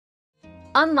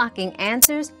unlocking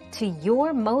answers to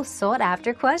your most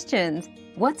sought-after questions.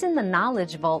 What's in the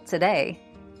Knowledge Vault today?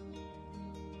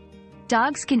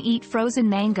 Dogs can eat frozen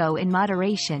mango in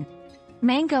moderation.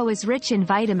 Mango is rich in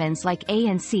vitamins like A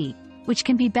and C, which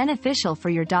can be beneficial for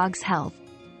your dog's health.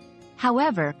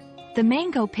 However, the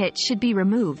mango pit should be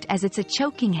removed as it's a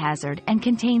choking hazard and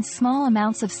contains small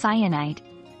amounts of cyanide.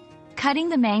 Cutting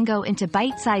the mango into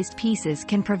bite-sized pieces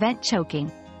can prevent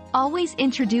choking. Always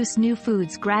introduce new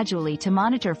foods gradually to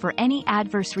monitor for any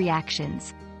adverse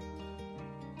reactions.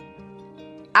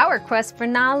 Our quest for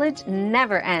knowledge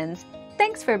never ends.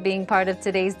 Thanks for being part of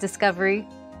today's discovery.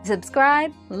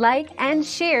 Subscribe, like, and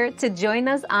share to join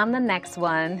us on the next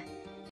one.